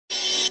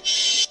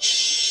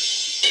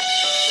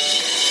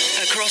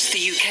Across the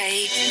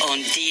UK,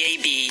 on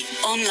DAB,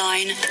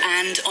 online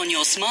and on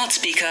your smart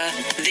speaker,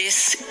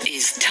 this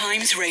is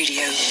Times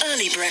Radio.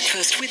 Early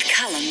breakfast with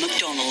Calum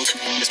Macdonald.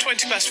 It's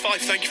 5:20.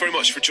 Thank you very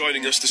much for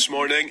joining us this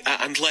morning.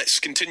 And let's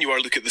continue our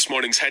look at this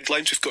morning's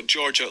headlines. We've got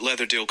Georgia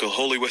Leatherdale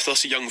Gilholy with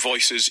us, a Young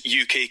Voices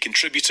UK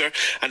contributor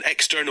and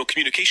external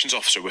communications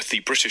officer with the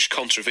British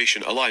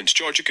Conservation Alliance.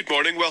 Georgia, good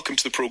morning. Welcome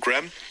to the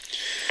programme.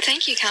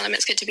 Thank you, Calum.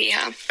 It's good to be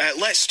here.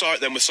 Let's start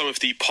then with some of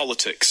the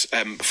politics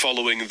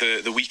following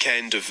the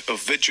weekend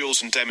of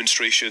vigils and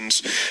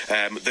demonstrations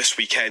this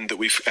weekend that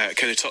we've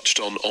kind of touched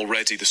on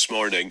already this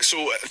morning.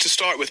 So to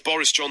start with,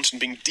 Boris Johnson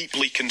being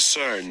deeply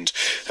concerned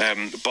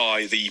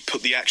by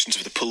the actions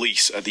of the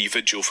police at the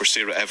vigil for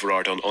Sarah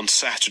Everard on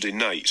Saturday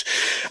night.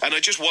 And I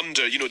just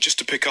wonder, just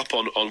to pick up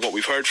on what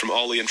we've heard from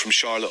Ollie and from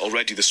Charlotte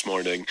already this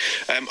morning,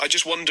 I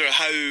just wonder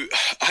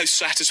how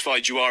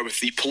satisfied you are with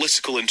the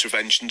political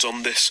interventions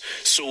on this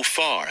so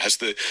far. Has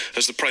the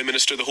Prime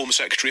Minister, the Home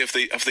Secretary,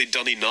 have they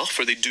done enough?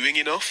 Are they doing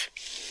enough?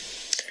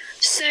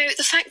 So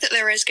the fact that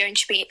there is going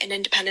to be an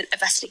independent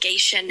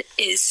investigation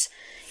is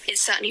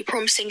certainly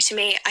promising to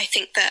me. I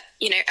think that,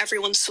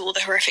 everyone saw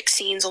the horrific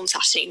scenes on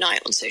Saturday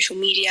night on social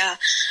media.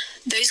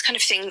 Those kind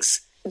of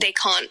things, they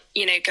can't,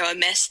 go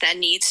amiss. There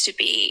needs to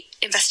be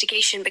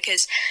investigation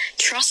because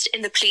trust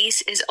in the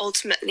police is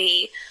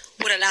ultimately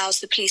what allows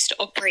the police to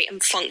operate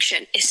and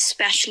function,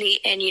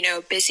 especially in,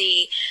 a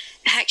busy,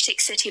 hectic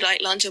city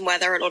like London where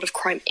there are a lot of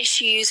crime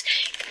issues,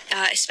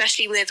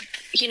 especially with,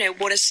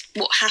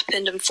 what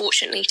happened,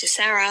 unfortunately, to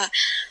Sarah.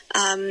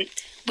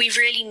 We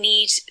really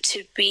need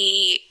to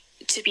be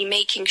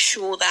making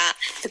sure that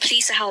the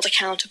police are held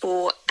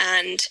accountable,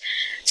 and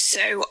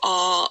so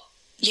are,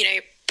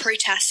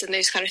 protests and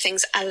those kind of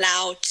things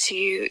allowed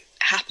to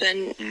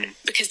happen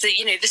because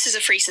this is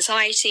a free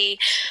society.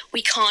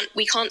 We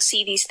can't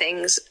see these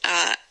things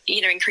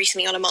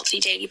increasingly on a monthly,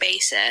 daily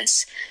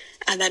basis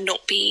and then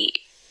not be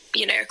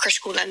a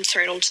critical lens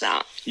thrown onto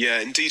that. Yeah,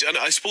 indeed. And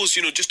I suppose,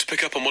 just to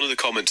pick up on one of the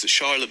comments that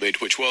Charlotte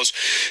made, which was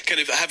kind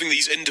of having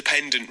these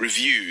independent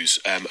reviews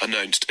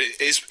announced,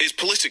 is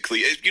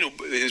politically,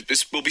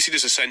 will be seen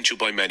as essential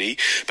by many,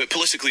 but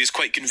politically is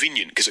quite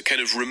convenient because it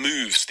kind of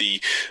removes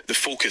the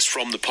focus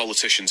from the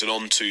politicians and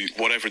onto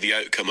whatever the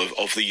outcome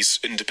of these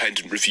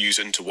independent reviews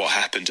into what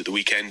happened at the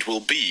weekend will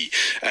be.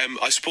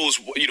 I suppose,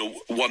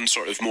 one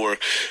sort of more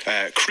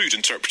crude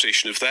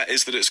interpretation of that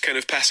is that it's kind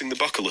of passing the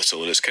buck a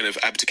little and it's kind of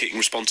abdicating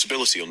responsibility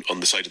on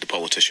the side of the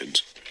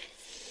politicians.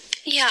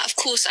 Yeah, of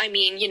course. I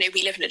mean,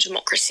 we live in a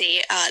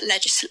democracy.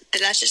 The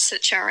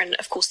legislature and,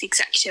 of course, the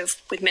executive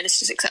with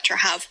ministers, etc.,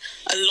 have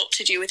a lot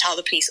to do with how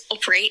the police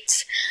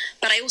operate.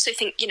 But I also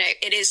think,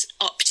 it is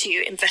up to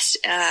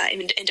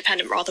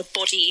independent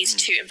bodies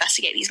to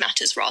investigate these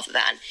matters rather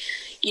than,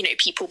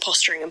 people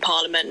posturing in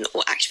Parliament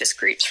or activist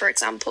groups, for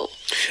example.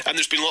 And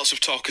there's been lots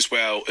of talk as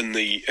well in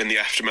the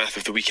aftermath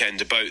of the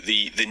weekend about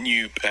the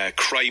new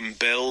crime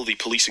bill, the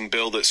policing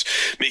bill that's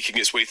making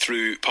its way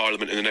through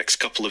Parliament in the next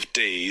couple of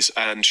days,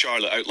 and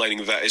Charlotte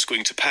outlining that is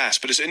going to pass.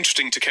 But it's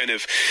interesting to kind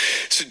of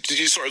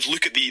sort of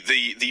look at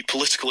the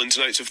political ins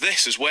and outs of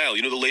this as well.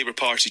 The Labour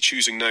Party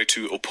choosing now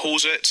to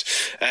oppose it,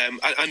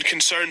 and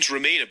concerns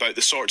remain about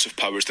the sorts of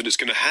powers that it's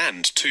going to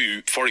hand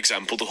to, for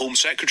example, the Home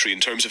Secretary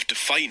in terms of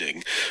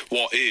defining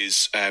what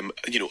is, a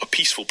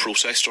peaceful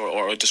protest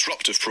or a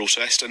disruptive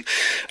protest, and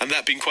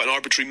that being quite an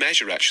arbitrary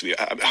measure, actually.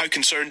 How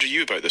concerned are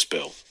you about this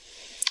bill?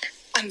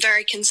 I'm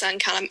very concerned,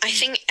 Calum. I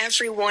think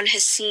everyone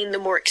has seen the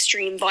more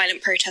extreme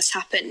violent protests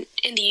happen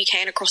in the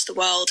UK and across the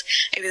world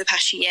over the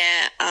past year.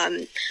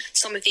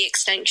 Some of the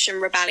Extinction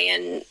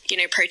Rebellion,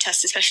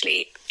 protests,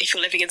 especially if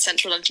you're living in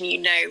central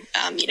London,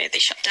 they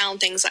shut down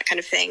things, that kind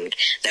of thing.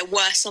 There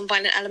were some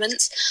violent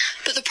elements.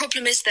 But the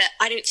problem is that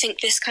I don't think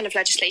this kind of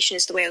legislation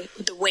is the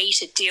way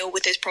to deal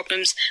with those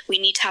problems. We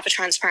need to have a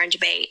transparent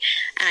debate,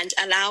 and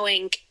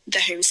allowing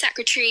the Home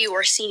Secretary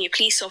or a senior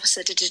police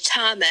officer to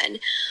determine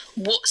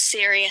what's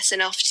serious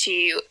enough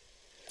to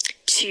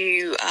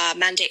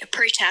mandate a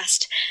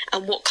protest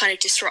and what kind of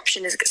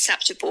disruption is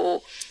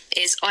acceptable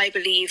is, I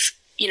believe,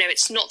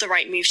 it's not the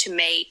right move to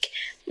make.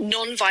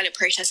 Non-violent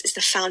protest is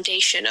the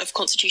foundation of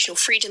constitutional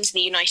freedoms in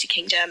the United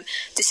Kingdom.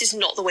 This is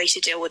not the way to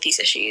deal with these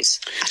issues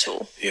at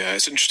all. Yeah,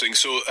 it's interesting.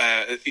 So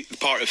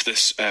part of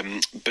this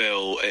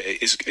bill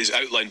is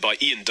outlined by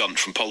Ian Dunt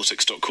from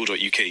politics.co.uk.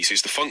 He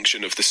says the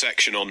function of the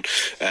section on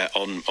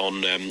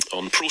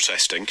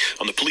protesting,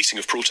 on the policing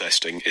of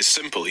protesting, is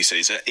simple. He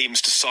says it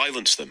aims to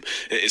silence them.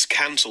 It is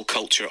cancel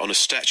culture on a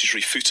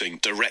statutory footing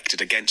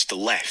directed against the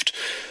left.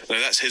 Now,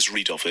 that's his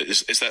read of it.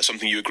 Is that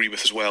something you agree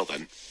with as well,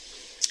 then?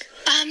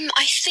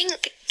 I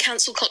think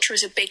cancel culture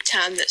is a big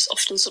term that's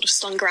often sort of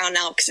slung around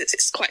now because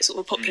it's quite sort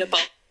of a popular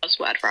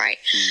buzzword, right?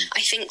 I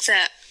think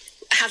that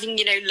having,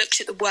 looked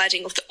at the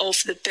wording of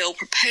the bill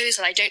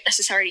proposal, I don't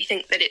necessarily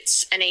think that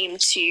it's an aim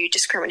to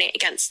discriminate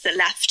against the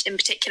left in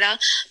particular,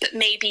 but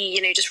maybe,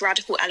 just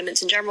radical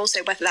elements in general.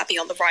 So whether that be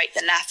on the right,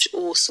 the left,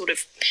 or sort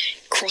of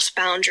cross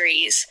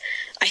boundaries,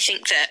 I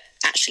think that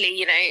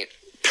actually,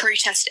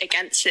 protest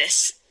against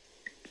this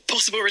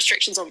possible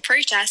restrictions on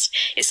protest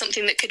is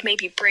something that could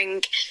maybe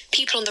bring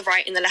people on the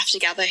right and the left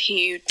together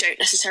who don't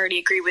necessarily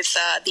agree with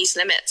these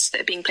limits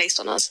that are being placed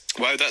on us.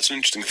 Wow, that's an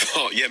interesting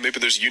thought. Yeah, maybe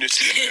there's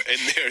unity in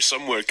there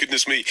somewhere.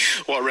 Goodness me,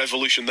 what a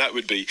revolution that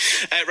would be.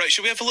 Right,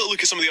 shall we have a little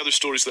look at some of the other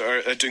stories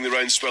that are doing the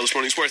rounds as well this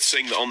morning? It's worth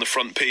saying that on the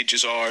front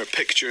pages are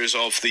pictures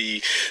of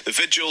the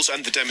vigils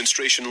and the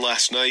demonstration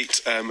last night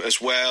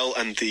as well,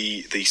 and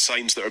the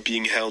signs that are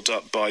being held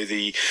up by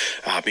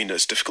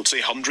it's difficult to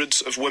say,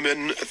 hundreds of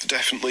women,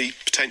 definitely,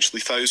 potentially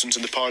thousands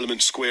in the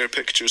Parliament Square,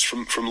 pictures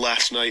from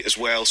last night as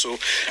well. So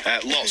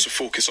lots of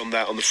focus on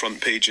that on the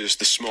front pages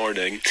this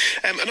morning.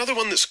 Another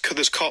one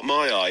that's caught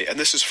my eye, and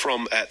this is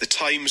from the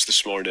Times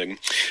this morning.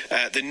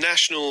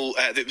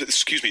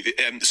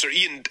 Sir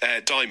Ian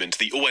Diamond,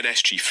 the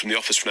ONS chief from the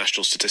Office for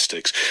National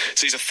Statistics,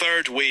 says a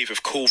third wave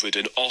of COVID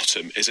in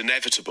autumn is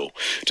inevitable,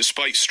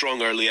 despite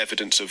strong early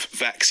evidence of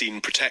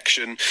vaccine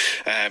protection.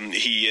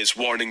 He is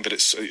warning that a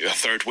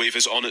third wave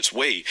is on its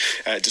way,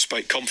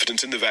 despite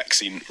confidence in the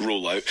vaccine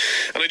rollout.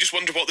 And I just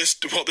wonder what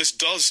this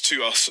does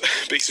to us,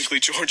 basically,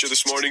 Georgia,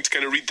 this morning, to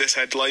kind of read this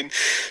headline.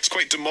 It's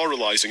quite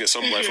demoralising at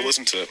some level,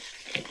 isn't it?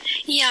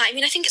 Yeah, I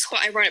mean, I think it's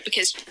quite ironic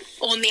because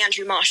on the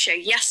Andrew Marr show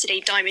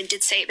yesterday, Diamond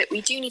did say that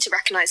we do need to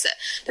recognise that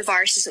the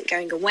virus isn't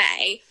going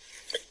away.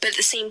 But at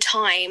the same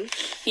time,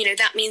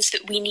 that means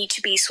that we need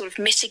to be sort of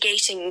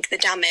mitigating the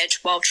damage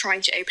while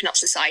trying to open up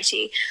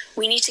society.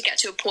 We need to get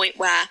to a point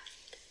where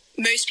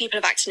most people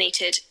are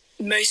vaccinated,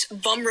 most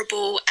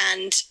vulnerable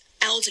and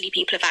elderly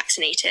people are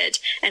vaccinated,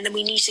 and then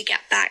we need to get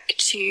back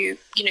to,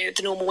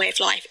 the normal way of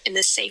life in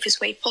the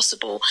safest way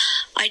possible.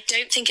 I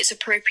don't think it's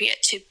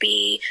appropriate to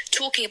be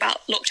talking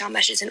about lockdown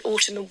measures in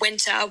autumn and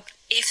winter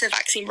if the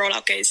vaccine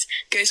rollout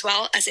goes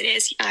well, as it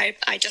is.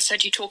 I just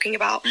heard you talking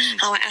about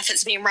how our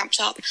efforts are being ramped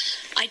up.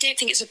 I don't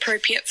think it's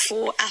appropriate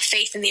for our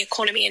faith in the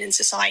economy and in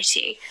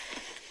society.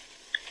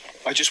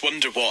 I just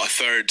wonder what a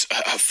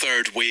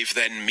third wave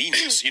then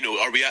means.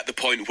 Are we at the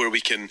point where we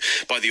can,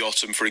 by the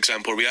autumn, for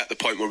example, are we at the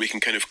point where we can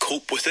kind of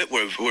cope with it,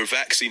 where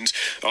vaccines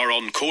are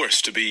on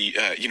course to be,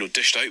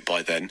 dished out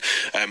by then?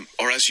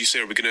 Or as you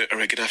say, are we going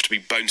to have to be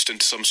bounced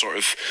into some sort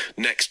of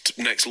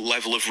next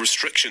level of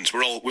restrictions?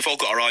 We've all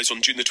got our eyes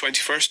on June the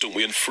 21st, don't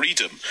we, and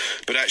freedom.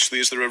 But actually,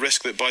 is there a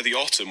risk that by the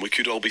autumn we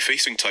could all be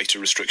facing tighter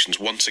restrictions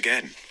once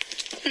again?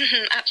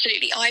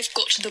 Absolutely. I've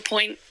got to the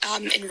point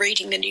in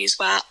reading the news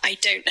where I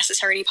don't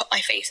necessarily put my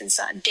faith in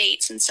certain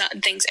dates and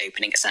certain things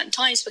opening at certain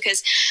times,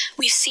 because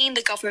we've seen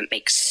the government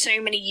make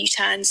so many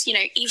U-turns,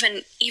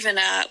 even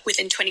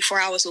within 24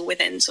 hours or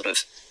within sort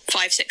of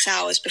 5-6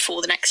 hours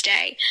before the next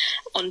day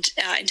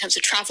in terms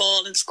of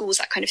travel and schools,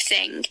 that kind of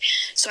thing.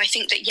 So I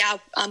think that,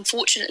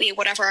 unfortunately,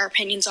 whatever our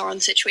opinions are on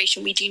the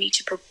situation, we do need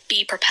to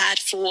be prepared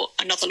for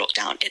another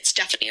lockdown. It's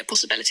definitely a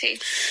possibility.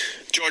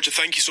 Georgia,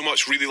 thank you so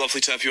much. Really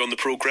lovely to have you on the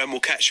programme. We'll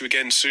catch you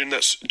again soon.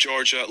 That's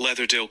Georgia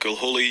Leatherdale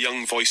Gilholy,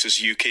 Young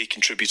Voices UK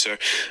contributor,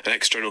 an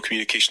external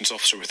communications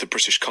officer with the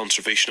British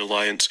Conservation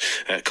Alliance,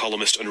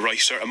 columnist and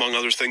writer, among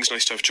other things.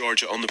 Nice to have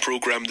Georgia on the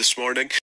programme this morning.